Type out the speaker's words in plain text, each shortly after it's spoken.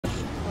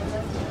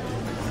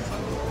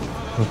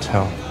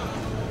hotel.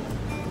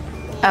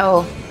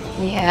 Oh,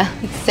 yeah,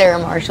 it's Sarah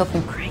Marshall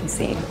from Crime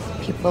Scene.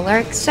 People are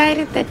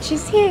excited that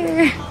she's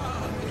here.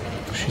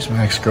 She's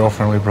my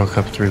ex-girlfriend. We broke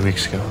up 3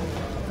 weeks ago.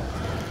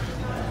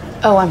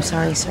 Oh, I'm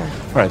sorry, sir.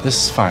 All right, this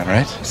is fine,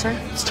 right? Sir?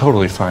 It's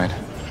totally fine.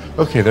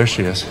 Okay, there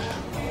she is.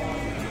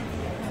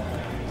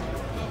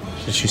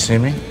 Did she see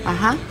me?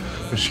 Uh-huh.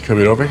 Was she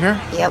coming over here?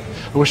 Yep.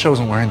 I wish I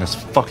wasn't wearing this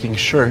fucking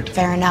shirt.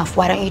 Fair enough.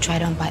 Why don't you try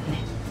to unbutton it?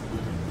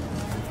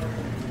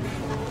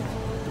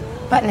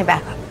 Button it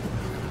back up.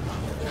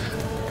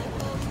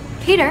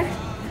 Peter,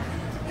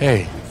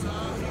 Hey.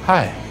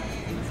 Hi.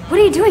 what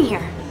are you doing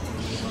here?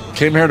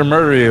 Came here to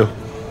murder you.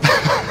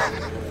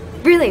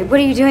 Really, what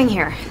are you doing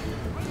here?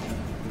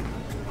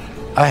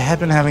 I had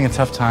been having a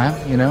tough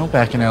time, you know,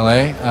 back in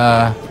LA.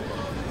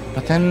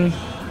 But then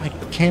I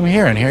came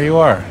here, and here you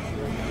are.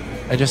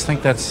 I just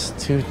think that's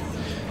too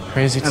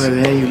crazy to...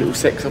 Hello there, you little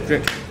sex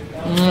object.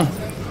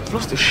 I've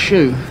lost a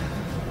shoe.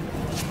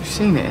 You've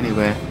seen it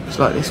anywhere. It's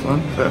like this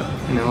one, but,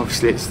 you know,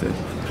 obviously it's the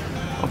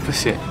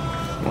opposite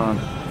one.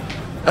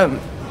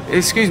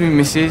 Excuse me,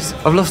 missus.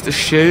 I've lost a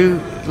shoe,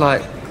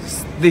 like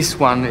this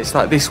one. It's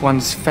like this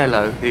one's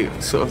fellow,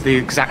 sort of the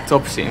exact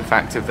opposite, in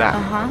fact, of that.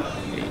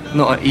 Uh-huh.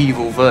 Not an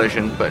evil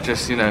version, but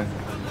just, you know,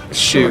 a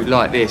shoe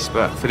like this,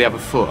 but for the other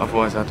foot.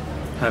 Otherwise, I'd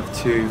have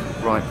two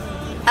right.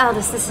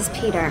 Aldous, this is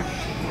Peter.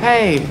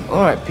 Hey,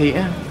 all right,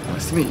 Peter.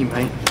 Nice to meet you,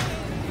 mate.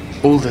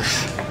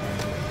 Aldous.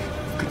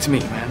 Good to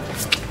meet you, man.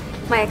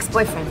 My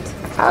ex-boyfriend.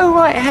 Oh,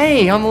 right,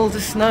 hey, I'm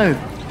Aldous Snow.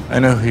 I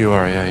know who you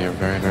are, yeah, you're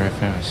very, very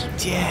famous.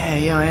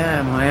 Yeah,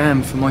 I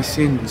am, for my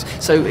sins.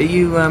 So, are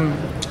you,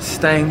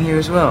 staying here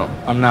as well?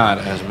 I'm not,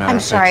 as a matter I'm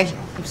of sorry.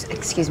 fact.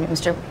 Excuse me,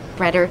 Mr.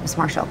 Redder, Miss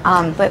Marshall.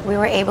 But we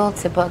were able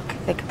to book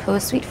the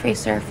Capella Suite for you,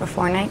 sir, for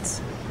 4 nights.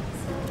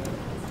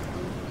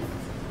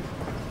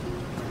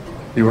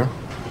 You were?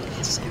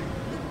 Yes, sir.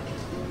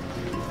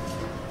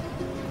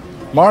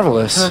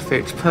 Marvelous.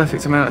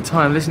 Perfect amount of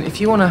time. Listen, if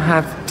you want to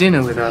have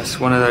dinner with us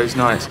one of those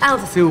nights,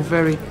 Aldous. feel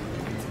very...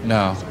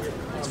 No.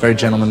 It's very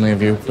gentlemanly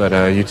of you, but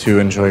you two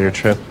enjoy your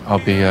trip. I'll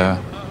be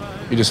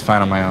just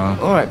fine on my own.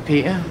 All right,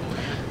 Peter.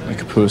 The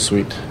Capella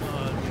Suite.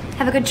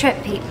 Have a good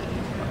trip, Pete.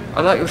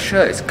 I like your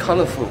shirt, it's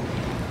colourful.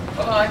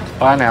 Bye.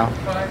 Bye now.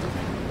 Bye.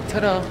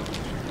 Ta-da.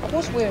 I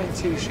was wearing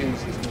 2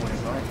 shoes this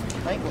morning, right?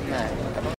 I ain't got mad.